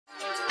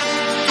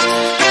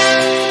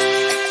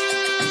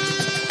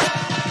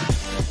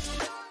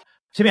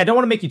Timmy, I don't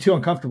want to make you too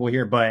uncomfortable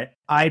here, but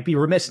I'd be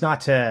remiss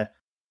not to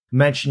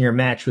mention your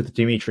match with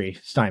Dimitri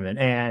Steinmann.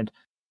 And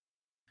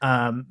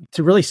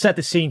to really set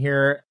the scene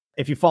here,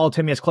 if you follow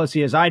Timmy as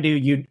closely as I do,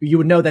 you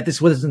would know that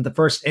this wasn't the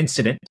first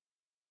incident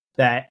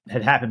that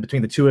had happened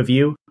between the two of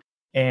you.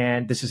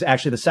 And this is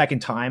actually the second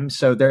time.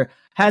 So there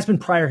has been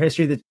prior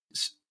history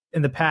that's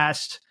in the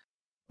past.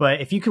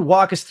 But if you could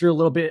walk us through a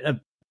little bit of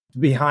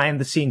behind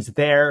the scenes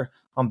there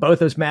on both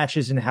those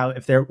matches and how,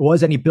 if there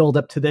was any build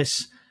up to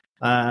this,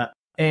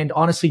 and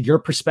honestly, your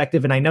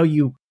perspective. And I know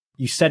you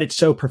said it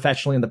so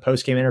professionally in the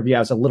post-game interview. I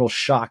was a little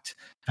shocked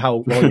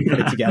how well you put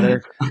it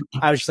together.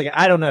 I was just like,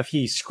 I don't know if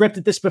he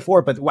scripted this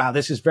before, but wow,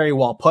 this is very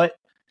well put.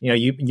 You know,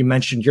 you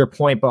mentioned your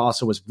point, but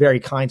also was very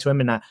kind to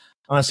him. And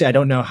honestly, I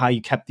don't know how you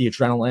kept the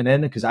adrenaline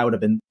in, because I would have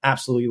been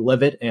absolutely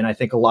livid. And I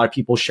think a lot of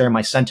people share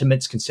my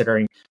sentiments,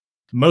 considering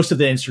most of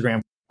the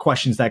Instagram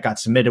questions that got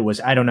submitted was,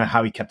 I don't know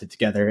how he kept it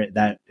together.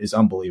 That is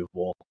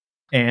unbelievable.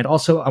 And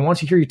also, I want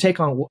to hear your take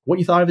on what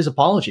you thought of his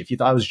apology. If you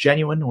thought it was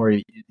genuine or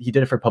he did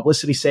it for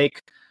publicity's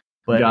sake.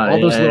 But all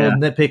those little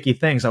nitpicky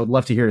things, I would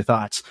love to hear your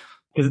thoughts.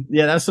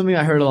 Yeah, that's something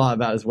I heard a lot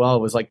about as well,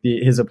 was like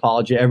his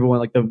apology. Everyone,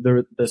 like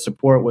the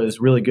support was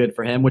really good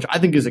for him, which I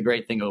think is a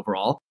great thing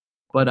overall.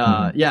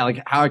 But yeah,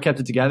 like how I kept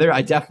it together,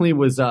 I definitely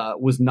was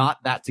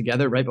not that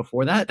together right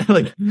before that.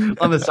 Like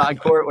on the side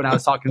court when I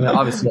was talking to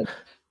obviously like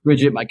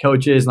Bridget, my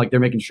coaches, and like they're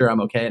making sure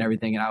I'm okay and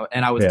everything.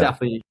 And I was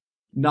definitely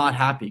not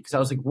happy, because I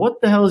was like,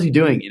 what the hell is he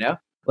doing? You know,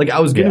 like I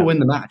was gonna win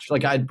the match.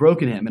 Like I'd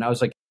broken him and I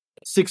was like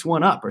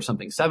 6-1 up or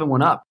something,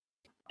 7-1 up.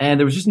 And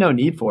there was just no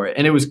need for it.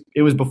 And it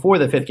was before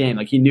the fifth game.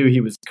 Like he knew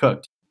he was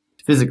cooked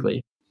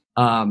physically.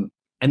 And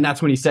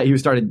that's when he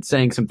started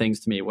saying some things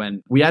to me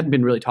when we hadn't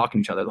been really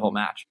talking to each other the whole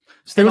match.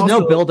 So there was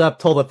no build up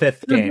till the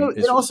fifth game.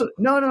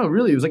 No,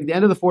 really. It was like the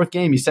end of the fourth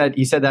game. He said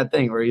that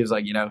thing where he was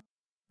like,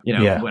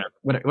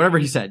 whatever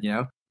he said, you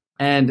know.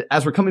 And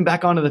as we're coming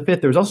back onto the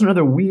fifth, there was also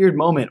another weird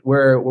moment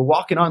where we're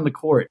walking on the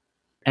court,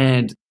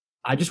 and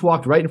I just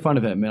walked right in front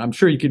of him, and I'm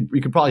sure you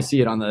could probably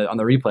see it on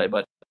the replay,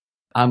 but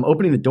I'm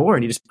opening the door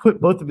and he just put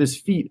both of his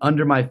feet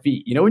under my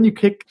feet. You know when you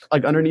kick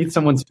like underneath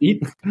someone's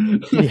feet?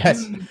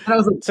 Yes. And I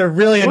was like, it's a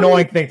really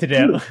annoying thing to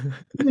do.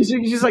 He's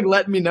just like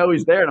letting me know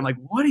he's there. And I'm like,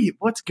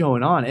 what's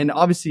going on? And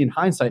obviously in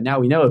hindsight, now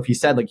we know if he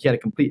said like he had a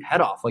complete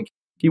head off, like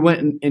he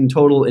went in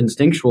total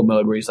instinctual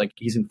mode where he's like,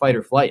 he's in fight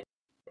or flight.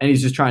 And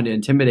he's just trying to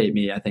intimidate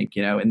me, I think,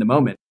 you know, in the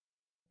moment.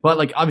 But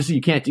like, obviously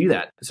you can't do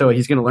that. So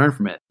he's going to learn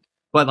from it.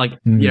 But like,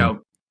 you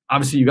know,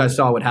 obviously you guys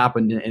saw what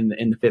happened in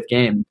the fifth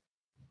game.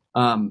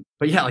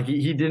 But yeah, like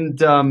he didn't,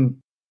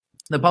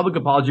 the public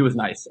apology was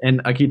nice,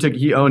 and like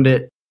he owned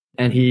it,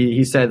 and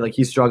he said like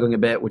he's struggling a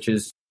bit, which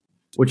is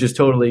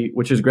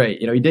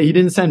great. You know, he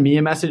didn't send me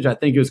a message. I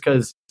think it was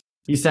because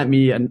he sent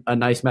me a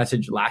nice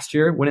message last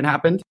year when it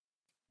happened.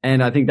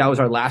 And I think that was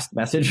our last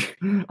message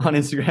on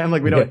Instagram.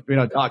 Like we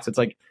don't talk. So it's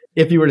like,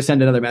 if you were to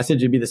send another message,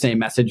 it'd be the same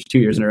message 2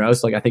 years in a row.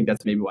 So like, I think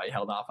that's maybe why he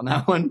held off on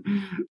that one.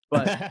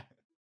 But